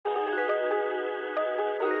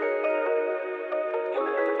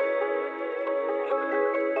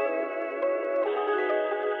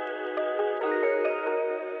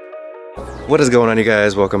What is going on, you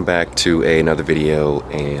guys? Welcome back to another video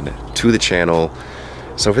and to the channel.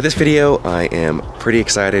 So for this video I am pretty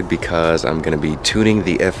excited because I'm going to be tuning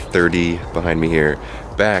the F30 behind me here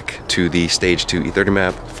back to the stage 2 E30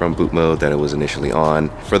 map from boot mode that it was initially on.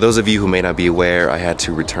 For those of you who may not be aware, I had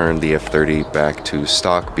to return the F30 back to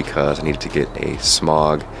stock because I needed to get a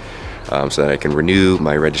smog so that I can renew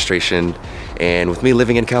my registration. And with me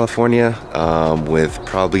living in California, with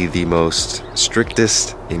probably the most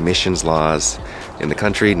strictest emissions laws in the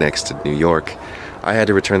country next to New York, I had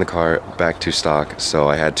to return the car back to stock. So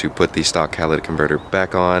I had to put the stock catalytic converter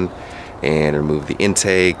back on and remove the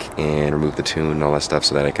intake and remove the tune and all that stuff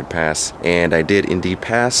so that I could pass. And I did indeed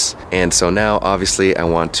pass. And so now obviously I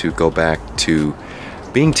want to go back to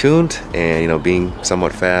being tuned and, you know, being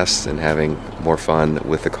somewhat fast and having more fun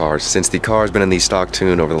with the car. Since the car has been in the stock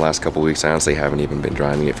tune over the last couple weeks, I honestly haven't even been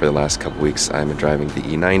driving it for the last couple weeks. I've been driving the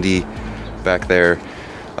E90 back there.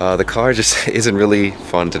 The car just isn't really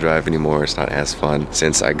fun to drive anymore. It's not as fun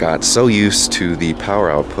since I got so used to the power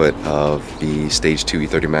output of the stage 2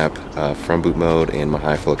 E30 map from boot mode and my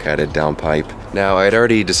high flow catted downpipe. Now, I had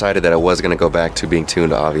already decided that I was going to go back to being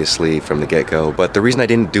tuned, obviously, from the get-go, but the reason I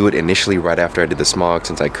didn't do it initially right after I did the smog,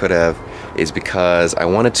 since I could have, is because I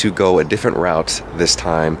wanted to go a different route this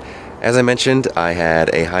time. As I mentioned, I had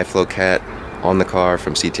a high flow cat on the car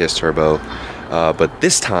from CTS Turbo. But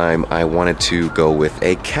this time I wanted to go with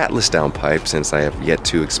a catless downpipe since I have yet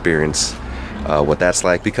to experience what that's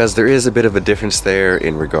like, because there is a bit of a difference there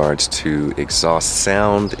in regards to exhaust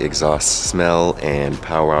sound, exhaust smell, and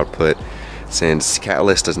power output. Since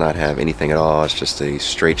CATLESS does not have anything at all, it's just a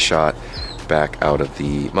straight shot back out of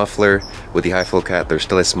the muffler. With the high flow cat, there's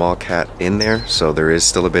still a small cat in there, so there is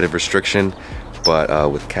still a bit of restriction.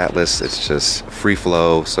 But with CATLESS, it's just free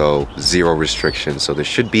flow, so zero restriction. So there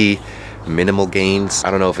should be minimal gains.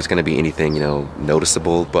 I don't know if it's going to be anything, you know,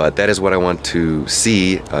 noticeable, but that is what I want to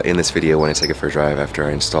see in this video when I take it for a drive after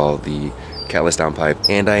I install the catless downpipe.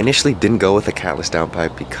 And I initially didn't go with the catless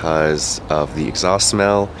downpipe because of the exhaust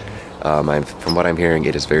smell. From what I'm hearing,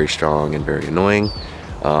 it is very strong and very annoying.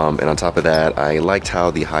 And on top of that, I liked how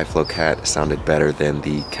the high flow cat sounded better than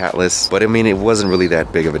the catless. But I mean, it wasn't really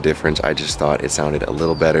that big of a difference. I just thought it sounded a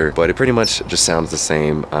little better, but it pretty much just sounds the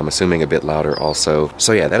same. I'm assuming a bit louder also.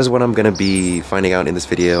 So yeah, that is what I'm gonna be finding out in this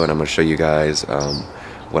video, and I'm gonna show you guys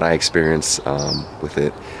what I experienced with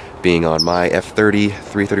it being on my F30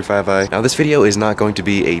 335i. Now, this video is not going to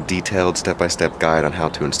be a detailed step-by-step guide on how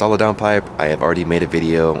to install a downpipe. I have already made a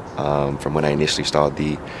video from when I initially installed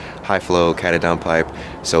the high flow catted downpipe.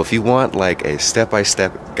 So if you want like a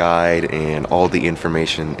step-by-step guide and all the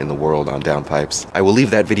information in the world on downpipes, I will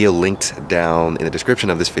leave that video linked down in the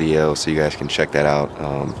description of this video so you guys can check that out.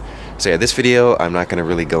 So yeah, this video I'm not going to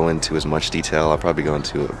really go into as much detail. I'll probably go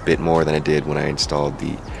into a bit more than I did when I installed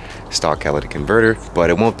the stock catalytic converter, but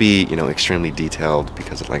it won't be, you know, extremely detailed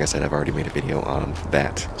because, like I said, I've already made a video on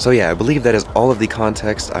that. So yeah, I believe that is all of the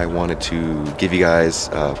context I wanted to give you guys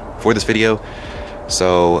for this video.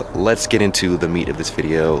 So let's get into the meat of this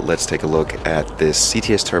video. Let's take a look at this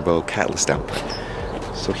CTS Turbo catless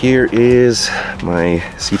downpipe. So here is my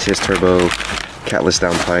CTS Turbo catless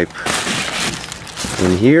downpipe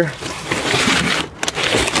in here.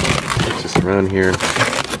 Just around here.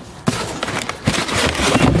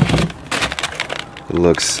 It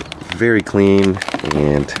looks very clean,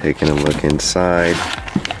 and taking a look inside,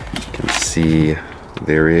 you can see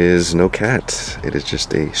there is no cat. It is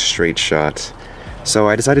just a straight shot. So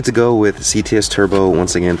I decided to go with CTS Turbo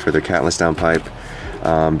once again for their catless downpipe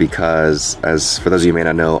because, as for those of you who may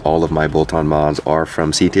not know, all of my bolt-on mods are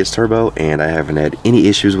from CTS Turbo, and I haven't had any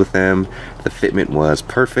issues with them. The fitment was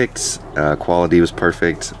perfect, quality was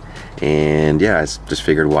perfect. And yeah, I just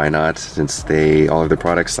figured why not, since all of the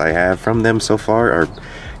products I have from them so far are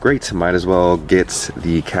great. Might as well get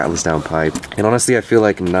the catless downpipe. And honestly, I feel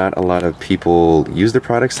like not a lot of people use their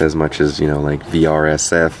products as much as, you know, like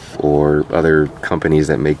VRSF or other companies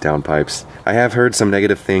that make downpipes. I have heard some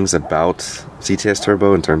negative things about CTS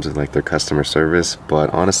Turbo in terms of like their customer service, but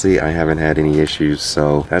honestly, I haven't had any issues.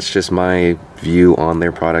 So that's just my view on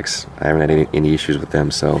their products. I haven't had any issues with them,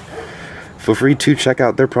 so feel free to check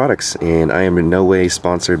out their products, and I am in no way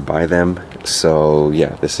sponsored by them. So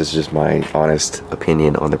yeah, this is just my honest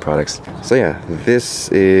opinion on the products. So yeah, this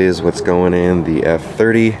is what's going in the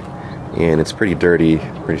F30, and it's pretty dirty.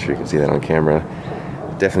 Pretty sure you can see that on camera.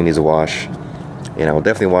 Definitely needs a wash, and I will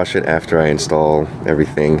definitely wash it after I install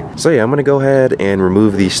everything. So yeah, I'm gonna go ahead and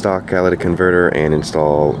remove the stock catalytic converter and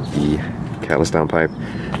install the CATLESS downpipe.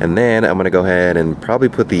 And then I'm gonna go ahead and probably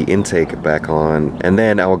put the intake back on, and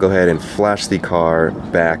then I will go ahead and flash the car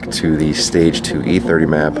back to the stage 2 E30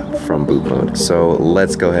 map from boot mode. So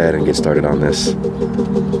let's go ahead and get started on this.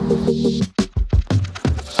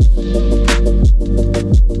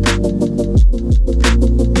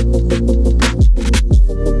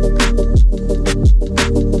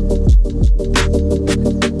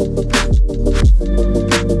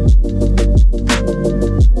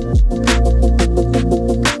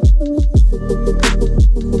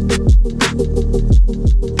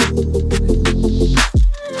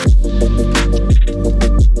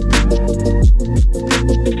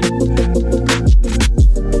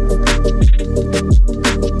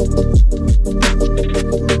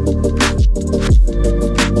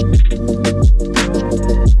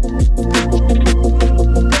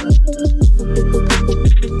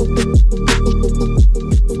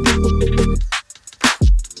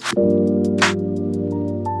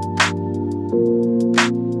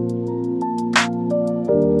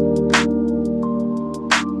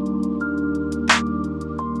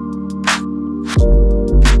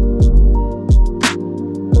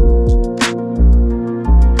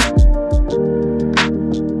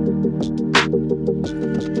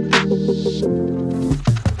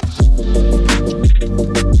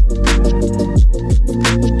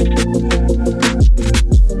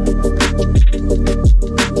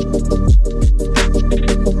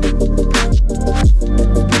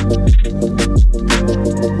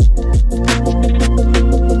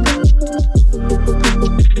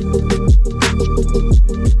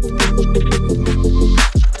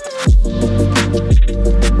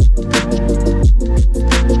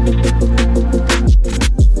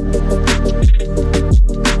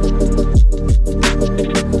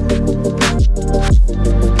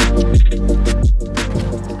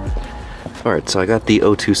 Alright, so I got the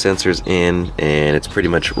O2 sensors in, and it's pretty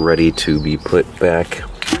much ready to be put back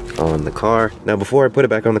on the car. Now before I put it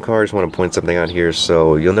back on the car, I just want to point something out here.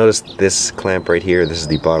 So you'll notice this clamp right here, this is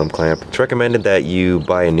the bottom clamp. It's recommended that you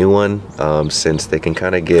buy a new one, since they can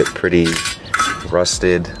kind of get pretty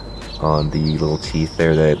rusted on the little teeth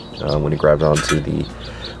there that when it grabs onto the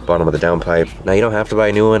bottom of the downpipe. Now you don't have to buy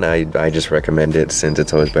a new one, I just recommend it since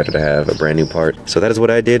it's always better to have a brand new part. So that is what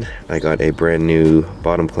I did. I got a brand new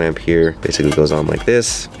bottom clamp here. Basically goes on like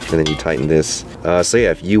this, and then you tighten this. So yeah,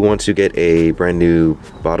 if you want to get a brand new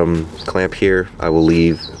bottom clamp here, I will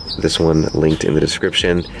leave this one linked in the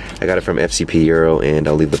description. I got it from FCP Euro, and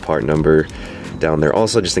I'll leave the part number down there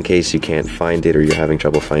also, just in case you can't find it or you're having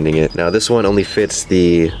trouble finding it. Now this one only fits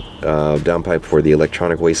the downpipe for the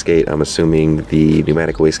electronic wastegate. I'm assuming the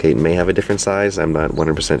pneumatic wastegate may have a different size. I'm not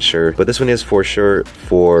 100% sure, but this one is for sure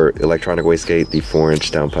for electronic wastegate, the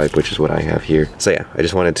 4-inch downpipe, which is what I have here. So yeah, I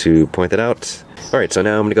just wanted to point that out. All right, so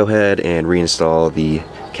now I'm gonna go ahead and reinstall the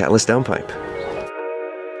CATLESS downpipe.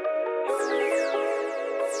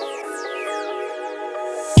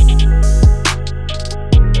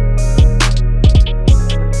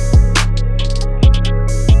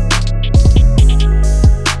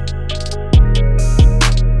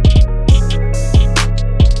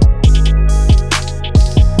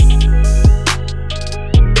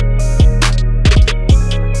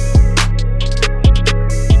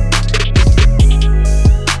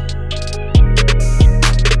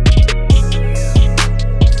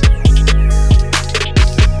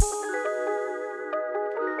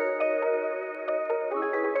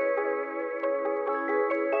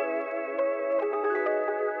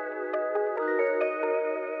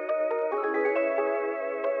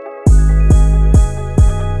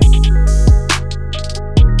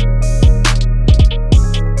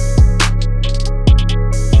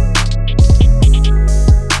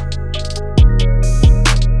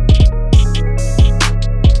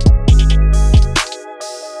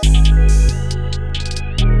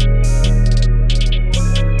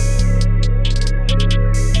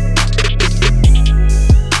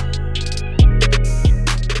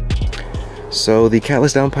 So the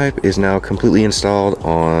CATLESS downpipe is now completely installed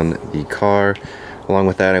on the car. Along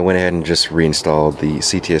with that, I went ahead and just reinstalled the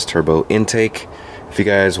CTS turbo intake. If you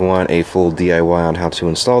guys want a full DIY on how to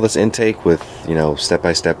install this intake with, you know,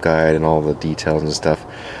 step-by-step guide and all the details and stuff,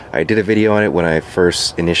 I did a video on it when I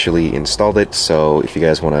first initially installed it, so if you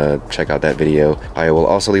guys want to check out that video, I will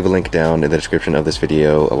also leave a link down in the description of this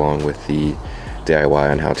video along with the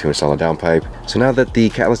DIY on how to install a downpipe. So now that the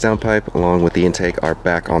CATLESS downpipe along with the intake are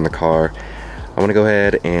back on the car, I'm going to go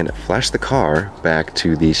ahead and flash the car back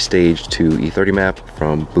to the stage 2 E30 map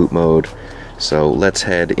from boot mode. So let's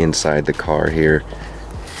head inside the car here.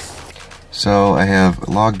 So I have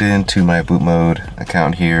logged into my boot mode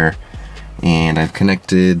account here, And I've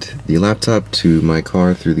connected the laptop to my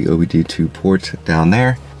car through the OBD2 port down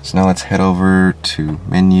there. So now let's head over to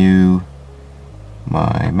menu,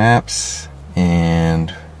 my maps, and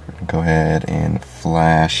we're gonna go ahead and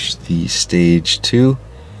flash the stage 2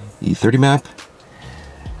 E30 map.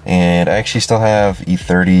 And I actually still have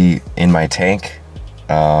E30 in my tank.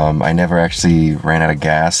 I never actually ran out of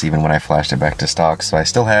gas even when I flashed it back to stock, so I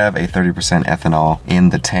still have a 30% ethanol in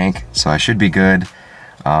the tank, so I should be good.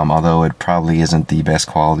 Although it probably isn't the best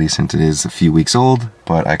quality since it is a few weeks old,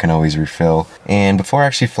 but I can always refill. And before I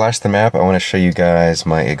actually flash the map, I want to show you guys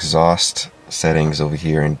my exhaust settings over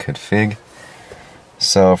here in config.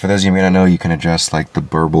 So for those of you who may not know, you can adjust like the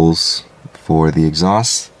burbles for the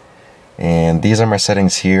exhaust. And these are my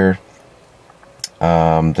settings here.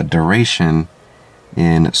 The duration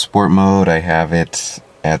in sport mode, I have it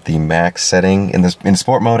at the max setting. In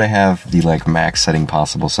sport mode, I have the like max setting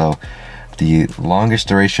possible. So the longest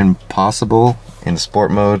duration possible in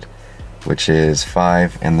sport mode, which is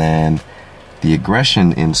 5, and then the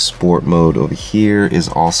aggression in sport mode over here is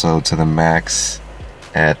also to the max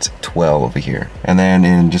at 12 over here. And then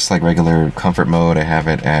in just like regular comfort mode, I have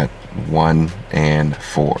it at 1 and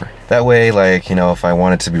 4. That way, like, you know, if I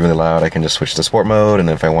want it to be really loud, I can just switch to sport mode, and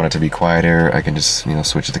then if I want it to be quieter, I can just, you know,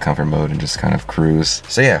 switch it to comfort mode and just kind of cruise.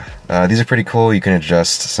 So yeah, these are pretty cool. You can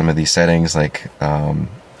adjust some of these settings, like,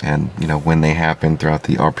 and you know, when they happen throughout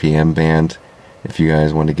the RPM band, if you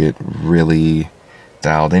guys want to get really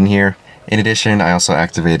dialed in here. In addition, I also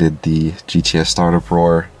activated the GTS startup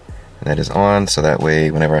roar, and that is on, so that way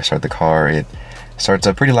whenever I start the car, it starts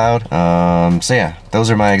up pretty loud. So yeah, those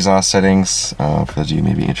are my exhaust settings, for those of you who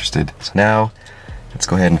may be interested. So now, let's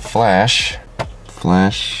go ahead and flash,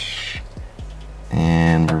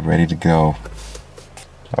 and we're ready to go.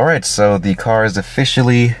 Alright, so the car is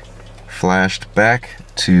officially flashed back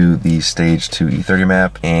to the stage 2 E30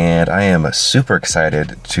 map, and I am super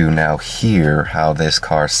excited to now hear how this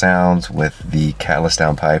car sounds with the CATLESS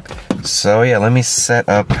downpipe. So yeah, let me set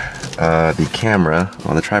up the camera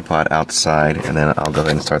on the tripod outside, and then I'll go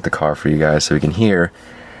ahead and start the car for you guys so we can hear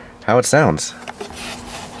how it sounds.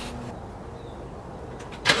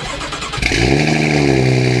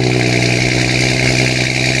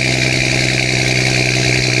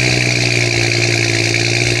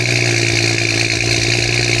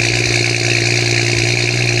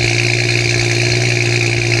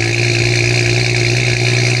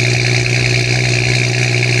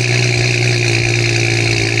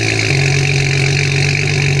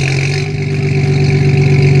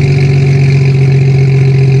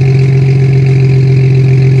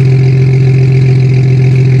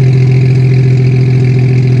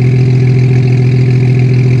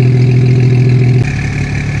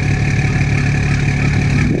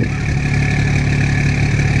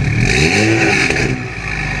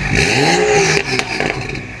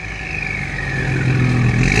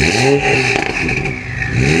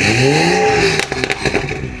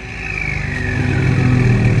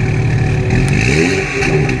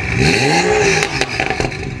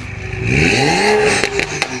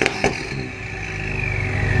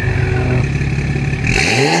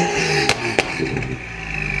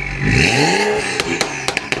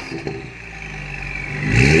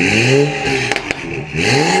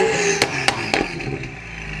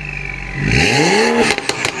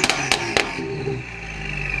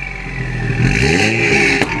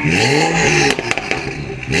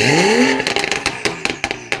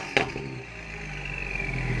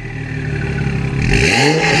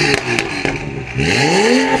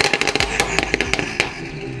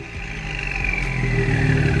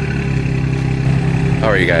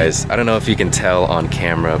 Alright you guys, I don't know if you can tell on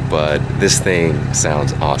camera, but this thing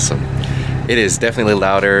sounds awesome. It is definitely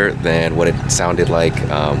louder than what it sounded like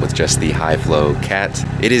with just the high flow cat.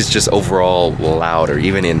 It is just overall louder,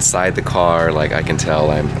 even inside the car. Like I can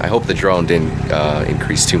tell, I hope the drone didn't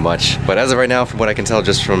increase too much. But as of right now, from what I can tell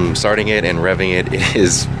just from starting it and revving it, it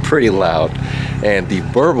is pretty loud. And the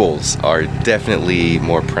burbles are definitely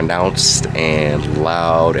more pronounced and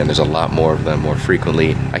loud, and there's a lot more of them more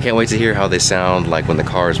frequently. I can't wait to hear how they sound like when the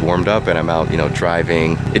car is warmed up and I'm out, you know,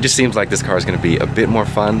 driving. It just seems like this car is going to be a bit more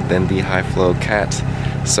fun than the high flow cat.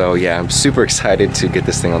 So yeah, I'm super excited to get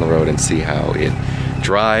this thing on the road and see how it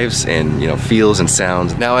drives and, you know, feels and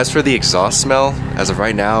sounds. Now as for the exhaust smell, as of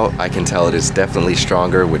right now, I can tell it is definitely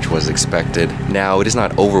stronger, which was expected. Now it is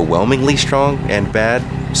not overwhelmingly strong and bad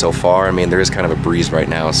so far. I mean, there is kind of a breeze right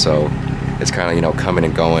now, so it's kind of, you know, coming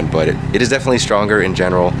and going, but it is definitely stronger in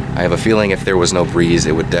general. I have a feeling if there was no breeze,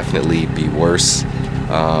 it would definitely be worse.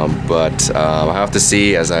 But I'll have to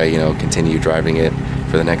see as I, you know, continue driving it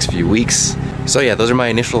for the next few weeks. So yeah, those are my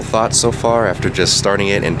initial thoughts so far after just starting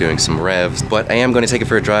it and doing some revs. But I am going to take it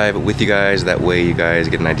for a drive with you guys. That way you guys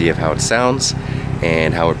get an idea of how it sounds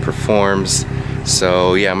and how it performs.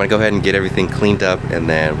 So yeah, I'm going to go ahead and get everything cleaned up and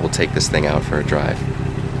then we'll take this thing out for a drive.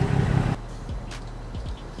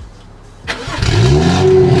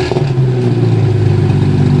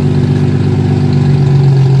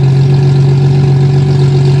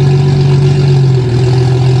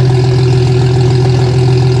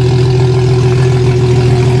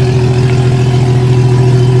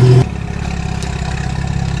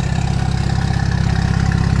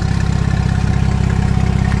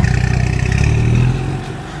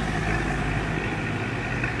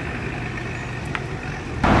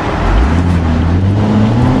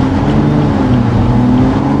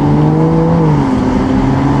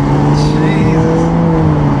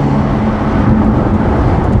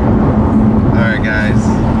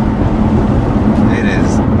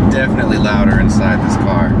 Inside this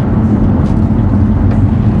car.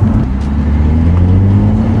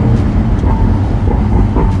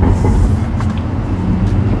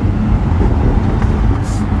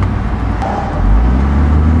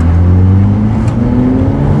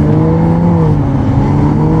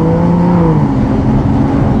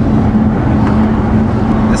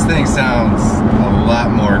 This thing sounds a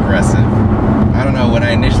lot more aggressive. I don't know, when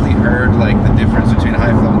I initially heard like the difference between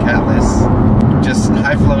high flow and CATLESS, just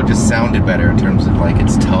high flow just sounded better in terms of like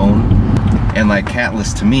its tone, and like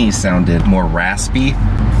CATLESS to me sounded more raspy,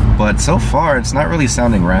 but so far it's not really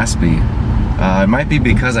sounding raspy. It might be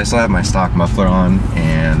because I still have my stock muffler on,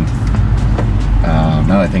 and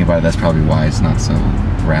now that I think about it, that's probably why it's not so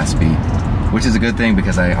raspy, which is a good thing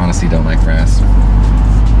because I honestly don't like rasp.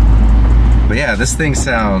 But yeah, this thing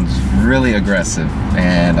sounds really aggressive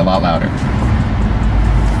and a lot louder.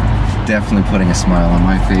 Definitely putting a smile on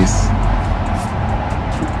my face.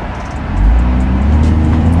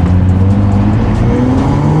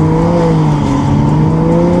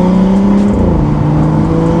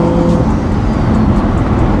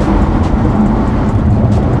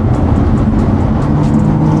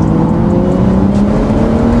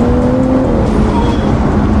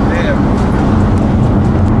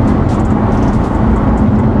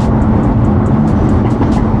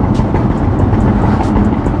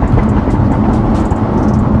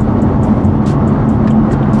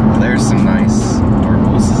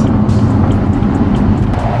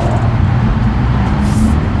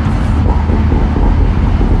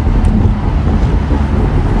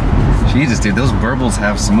 Jesus, dude, those burbles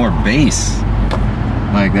have some more bass.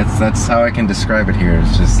 Like, that's how I can describe it here.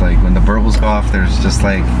 It's just like when the burbles go off, there's just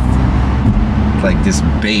like this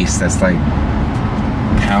bass that's like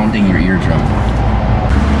pounding your eardrum.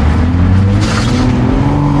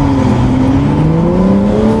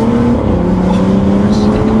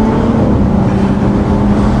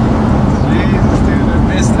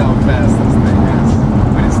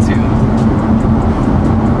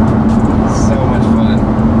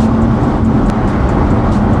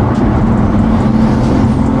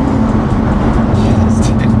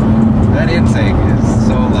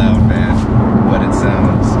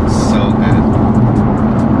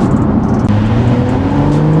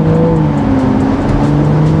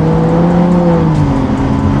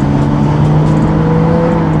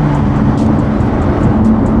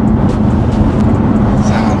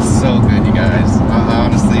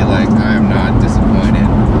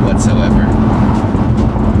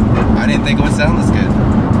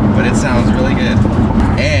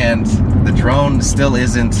 Still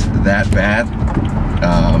isn't that bad,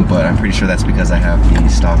 but I'm pretty sure that's because I have the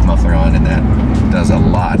stock muffler on, and that does a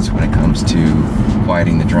lot when it comes to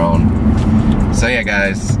quieting the drone. So yeah,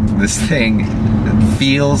 guys, this thing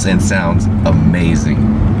feels and sounds amazing,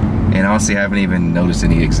 and honestly I haven't even noticed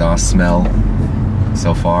any exhaust smell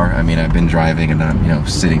so far. I mean, I've been driving and not, you know,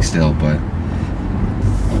 sitting still, but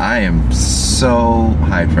I am so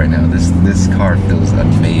hyped right now. This car feels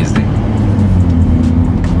amazing.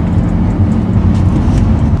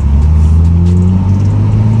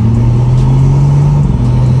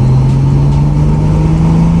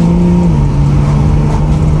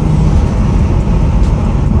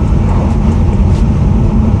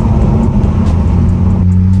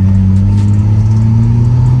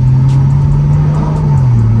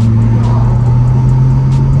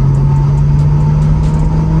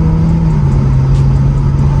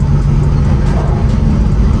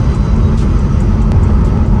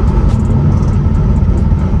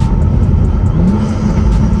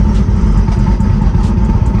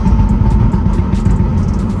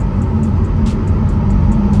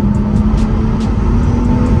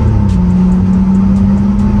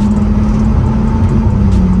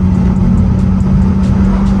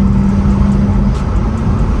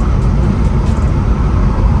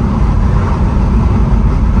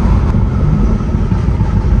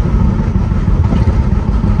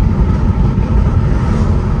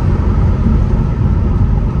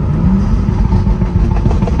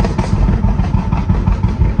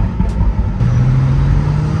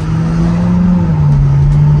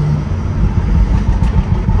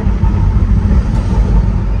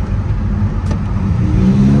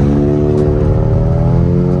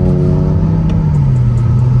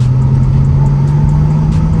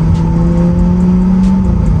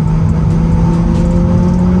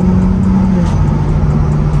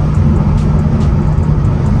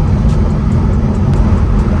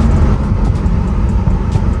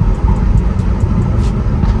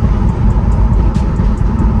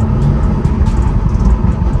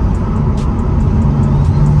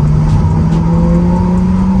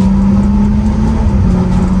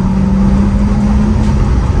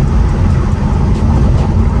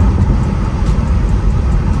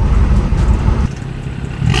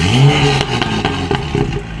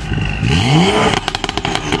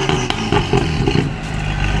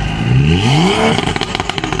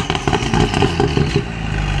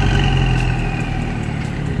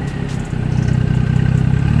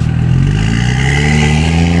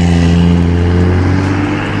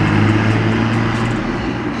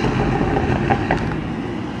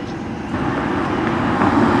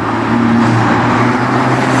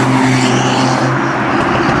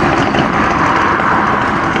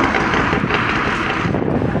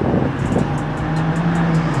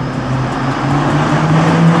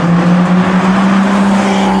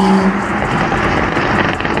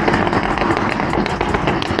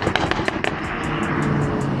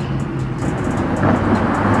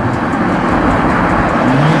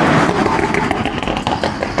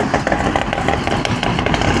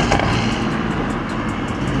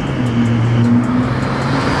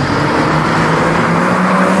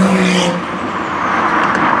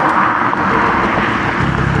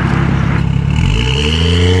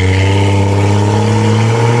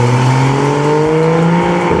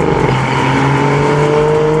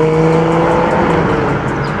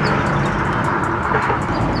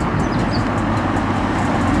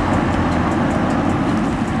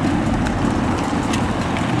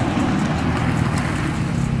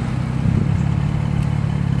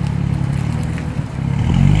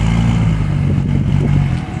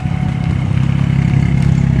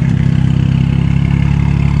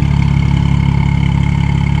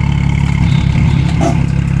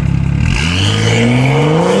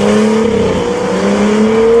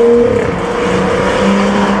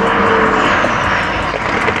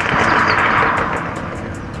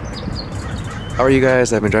 How are you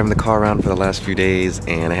guys? I've been driving the car around for the last few days,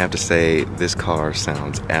 and I have to say this car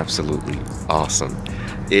sounds absolutely awesome.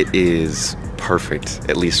 It is perfect,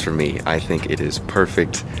 at least for me. I think it is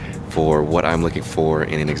perfect for what I'm looking for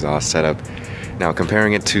in an exhaust setup. Now,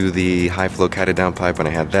 comparing it to the high flow catted downpipe when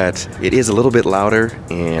I had that, it is a little bit louder,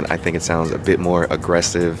 and I think it sounds a bit more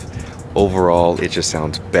aggressive. Overall, it just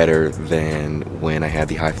sounds better than when I had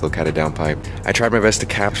the high flow catted downpipe. I tried my best to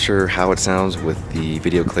capture how it sounds with the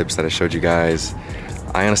video clips that I showed you guys.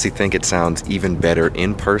 I honestly think it sounds even better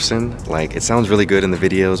in person. Like, it sounds really good in the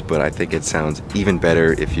videos, but I think it sounds even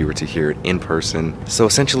better if you were to hear it in person. So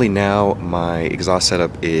essentially now my exhaust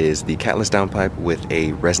setup is the CATLESS downpipe with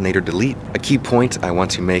a resonator delete. A key point I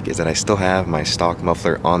want to make is that I still have my stock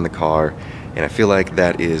muffler on the car, and I feel like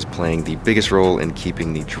that is playing the biggest role in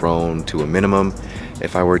keeping the drone to a minimum.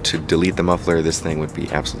 If I were to delete the muffler, this thing would be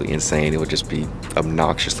absolutely insane. It would just be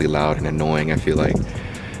obnoxiously loud and annoying, I feel like.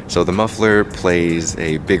 So the muffler plays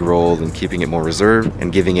a big role in keeping it more reserved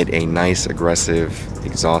and giving it a nice aggressive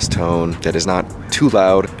exhaust tone that is not too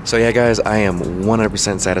loud. So yeah guys, I am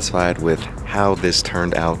 100% satisfied with how this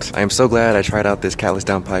turned out. I am so glad I tried out this CATLESS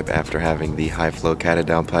downpipe after having the high flow catted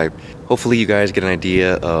downpipe. Hopefully you guys get an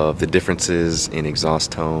idea of the differences in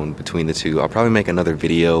exhaust tone between the two. I'll probably make another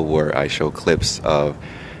video where I show clips of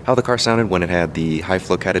how the car sounded when it had the high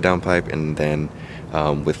flow catted downpipe and then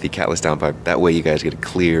with the CATLESS downpipe. That way you guys get a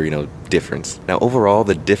clear, difference. Now overall,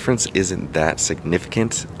 the difference isn't that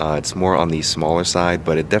significant. It's more on the smaller side,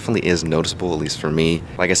 but it definitely is noticeable, at least for me.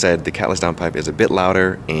 Like I said, the CATLESS downpipe is a bit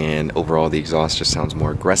louder, and overall the exhaust just sounds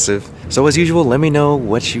more aggressive. So as usual, let me know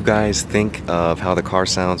what you guys think of how the car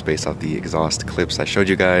sounds based off the exhaust clips I showed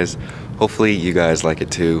you guys. Hopefully you guys like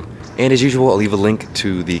it too. And as usual, I'll leave a link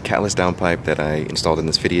to the CATLESS downpipe that I installed in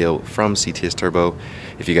this video from CTS Turbo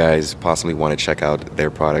if you guys possibly want to check out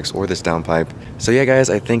their products or this downpipe. So yeah guys,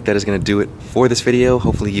 I think that is going to do it for this video.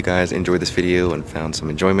 Hopefully you guys enjoyed this video and found some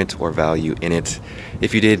enjoyment or value in it.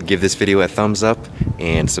 If you did, give this video a thumbs up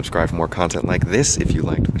and subscribe for more content like this if you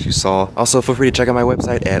liked what you saw. Also, feel free to check out my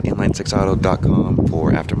website at inline6auto.com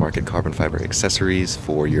for aftermarket carbon fiber accessories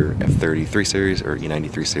for your F30 3 Series or E90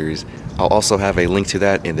 3 Series. I'll also have a link to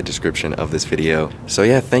that in the description of this video. So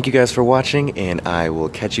yeah, thank you guys for watching, and I will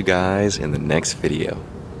catch you guys in the next video.